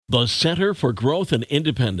The Center for Growth and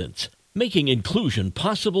Independence, making inclusion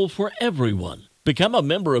possible for everyone. Become a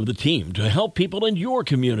member of the team to help people in your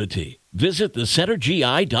community. Visit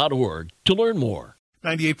thecentergi.org to learn more.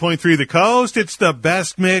 98.3 The Coast. It's the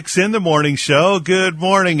best mix in the morning show. Good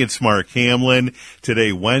morning. It's Mark Hamlin.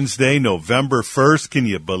 Today, Wednesday, November 1st. Can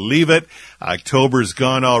you believe it? October's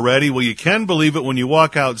gone already. Well, you can believe it when you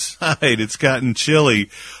walk outside. It's gotten chilly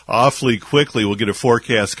awfully quickly. We'll get a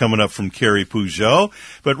forecast coming up from Carrie Peugeot.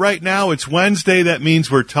 But right now, it's Wednesday. That means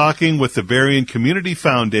we're talking with the Berrien Community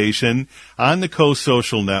Foundation on the Coast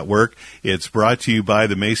Social Network. It's brought to you by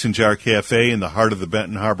the Mason Jar Cafe in the heart of the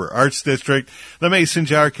Benton Harbor Arts District. The Mason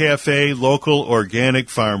Jar Cafe, local, organic,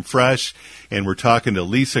 farm fresh. And we're talking to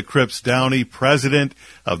Lisa Cripps Downey, president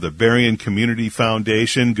of the Berrien Community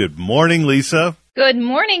Foundation. Good morning, Lisa. Good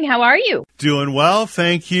morning. How are you? Doing well,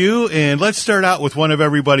 thank you. And let's start out with one of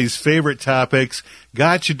everybody's favorite topics.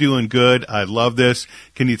 Got you doing good. I love this.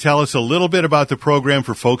 Can you tell us a little bit about the program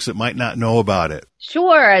for folks that might not know about it?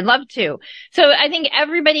 Sure, I'd love to. So I think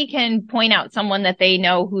everybody can point out someone that they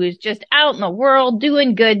know who is just out in the world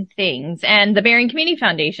doing good things. And the Berrien Community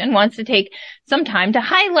Foundation wants to take some time to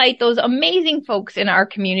highlight those amazing folks in our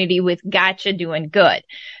community with Gotcha Doing Good.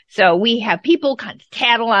 So we have people kind of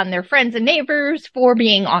tattle on their friends and neighbors for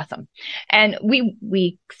being awesome. And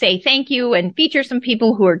we say thank you and feature some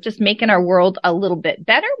people who are just making our world a little bit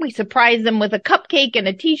better. We surprise them with a cupcake and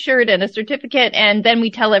a t-shirt and a certificate, and then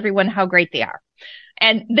we tell everyone how great they are.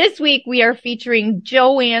 And this week we are featuring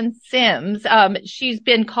Joanne Sims. She's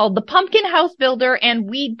been called the Pumpkin House Builder and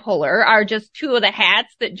Weed Puller, are just two of the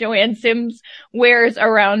hats that Joanne Sims wears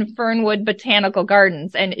around Fernwood Botanical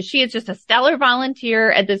Gardens. And she is just a stellar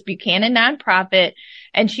volunteer at this Buchanan nonprofit,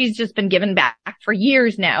 and she's just been giving back for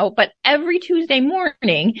years now. But every Tuesday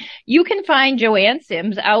morning, you can find Joanne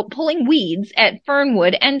Sims out pulling weeds at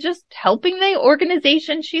Fernwood and just helping the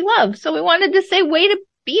organization she loves. So we wanted to say, way to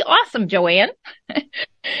be awesome, Joanne.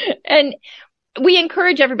 And we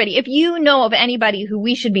encourage everybody, if you know of anybody who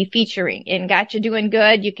we should be featuring in Gotcha Doing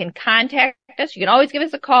Good, you can contact us. You can always give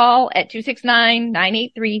us a call at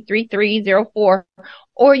 269-983-3304,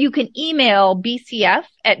 or you can email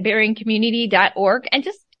bcf@berriencommunity.org and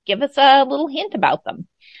just give us a little hint about them.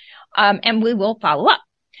 And we will follow up.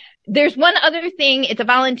 There's one other thing. It's a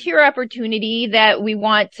volunteer opportunity that we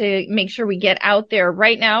want to make sure we get out there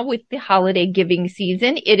right now with the holiday giving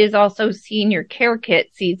season. It is also senior care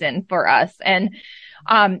kit season for us. And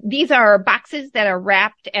these are boxes that are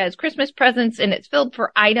wrapped as Christmas presents, and it's filled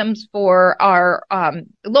for items for our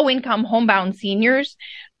low-income homebound seniors.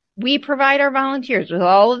 We provide our volunteers with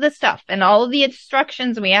all of the stuff and all of the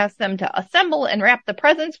instructions. We ask them to assemble and wrap the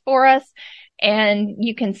presents for us. And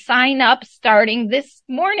you can sign up starting this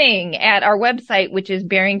morning at our website, which is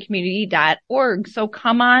berriencommunity.org. So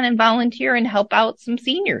come on and volunteer and help out some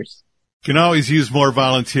seniors. Can always use more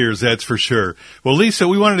volunteers, that's for sure. Well, Lisa,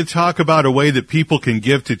 we wanted to talk about a way that people can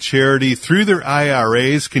give to charity through their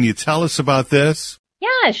IRAs. Can you tell us about this?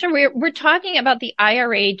 Yeah, sure. We're talking about the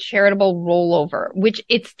IRA charitable rollover, which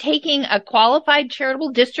it's taking a qualified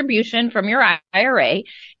charitable distribution from your IRA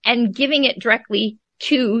and giving it directly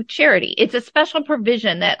to charity. It's a special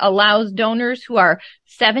provision that allows donors who are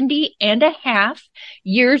 70 and a half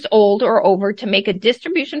years old or over to make a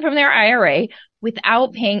distribution from their IRA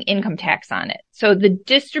without paying income tax on it. So the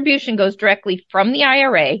distribution goes directly from the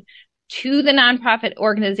IRA to the nonprofit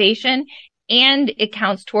organization, and it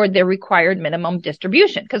counts toward their required minimum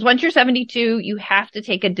distribution. Because once you're 72, you have to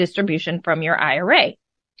take a distribution from your IRA.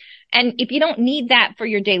 And if you don't need that for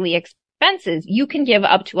your daily expenses, you can give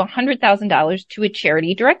up to $100,000 to a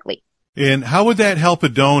charity directly. And how would that help a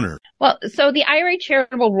donor? Well, so the IRA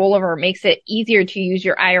charitable rollover makes it easier to use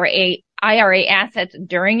your IRA assets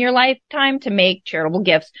during your lifetime to make charitable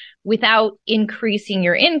gifts without increasing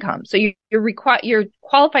your income. So your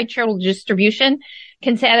qualified charitable distribution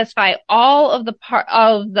can satisfy all of the part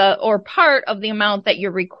of the amount that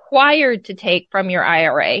you're required to take from your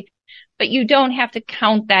IRA, but you don't have to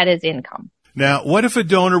count that as income. Now, what if a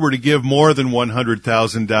donor were to give more than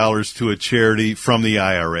 $100,000 to a charity from the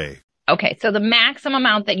IRA? Okay, so the maximum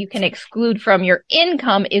amount that you can exclude from your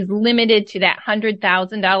income is limited to that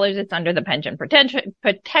 $100,000. It's under the Pension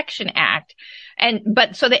Protection Act.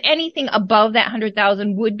 But so that anything above that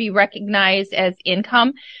 100,000 would be recognized as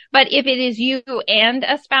income. But if it is you and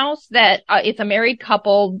a spouse that it's a married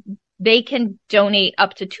couple, they can donate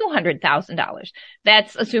up to $200,000.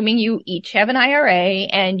 That's assuming you each have an IRA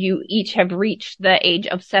and you each have reached the age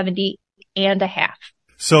of 70 and a half.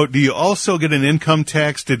 So do you also get an income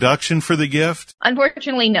tax deduction for the gift?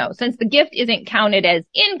 Unfortunately, no. Since the gift isn't counted as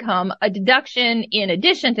income, a deduction in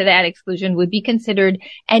addition to that exclusion would be considered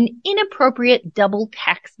an inappropriate double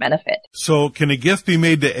tax benefit. So can a gift be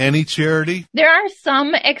made to any charity? There are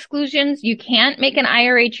some exclusions. You can't make an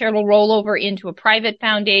IRA charitable rollover into a private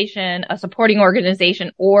foundation, a supporting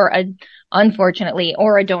organization, or unfortunately,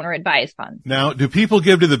 a donor advised fund. Now, do people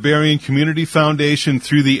give to the Berrien Community Foundation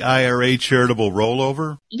through the IRA charitable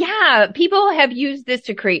rollover? Yeah, people have used this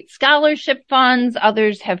to create scholarship funds.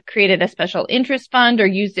 Others have created a special interest fund or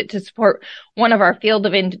used it to support one of our field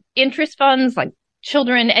of interest funds like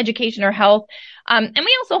children, education, or health. And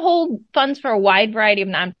we also hold funds for a wide variety of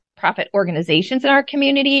nonprofit organizations in our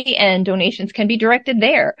community, and donations can be directed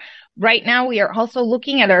there. Right now, we are also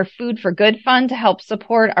looking at our Food for Good fund to help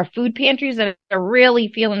support our food pantries that are really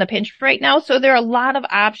feeling the pinch right now. So there are a lot of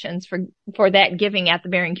options for that giving at the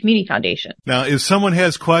Berrien Community Foundation. Now, if someone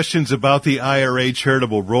has questions about the IRA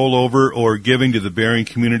charitable rollover or giving to the Berrien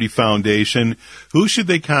Community Foundation, who should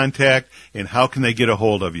they contact and how can they get a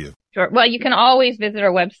hold of you? Sure. Well, you can always visit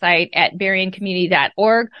our website at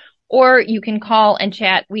berriencommunity.org. Or you can call and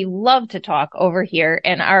chat. We love to talk over here.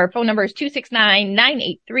 And our phone number is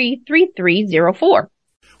 269-983-3304.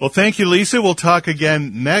 Well, thank you, Lisa. We'll talk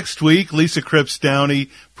again next week. Lisa Cripps Downey,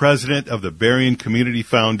 president of the Berrien Community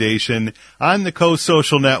Foundation on the Coast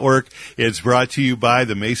Social Network. It's brought to you by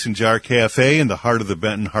the Mason Jar Cafe in the heart of the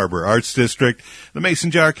Benton Harbor Arts District. The Mason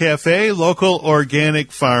Jar Cafe, local,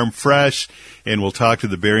 organic, farm fresh. And we'll talk to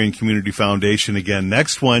the Berrien Community Foundation again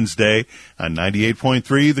next Wednesday on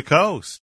 98.3 The Coast.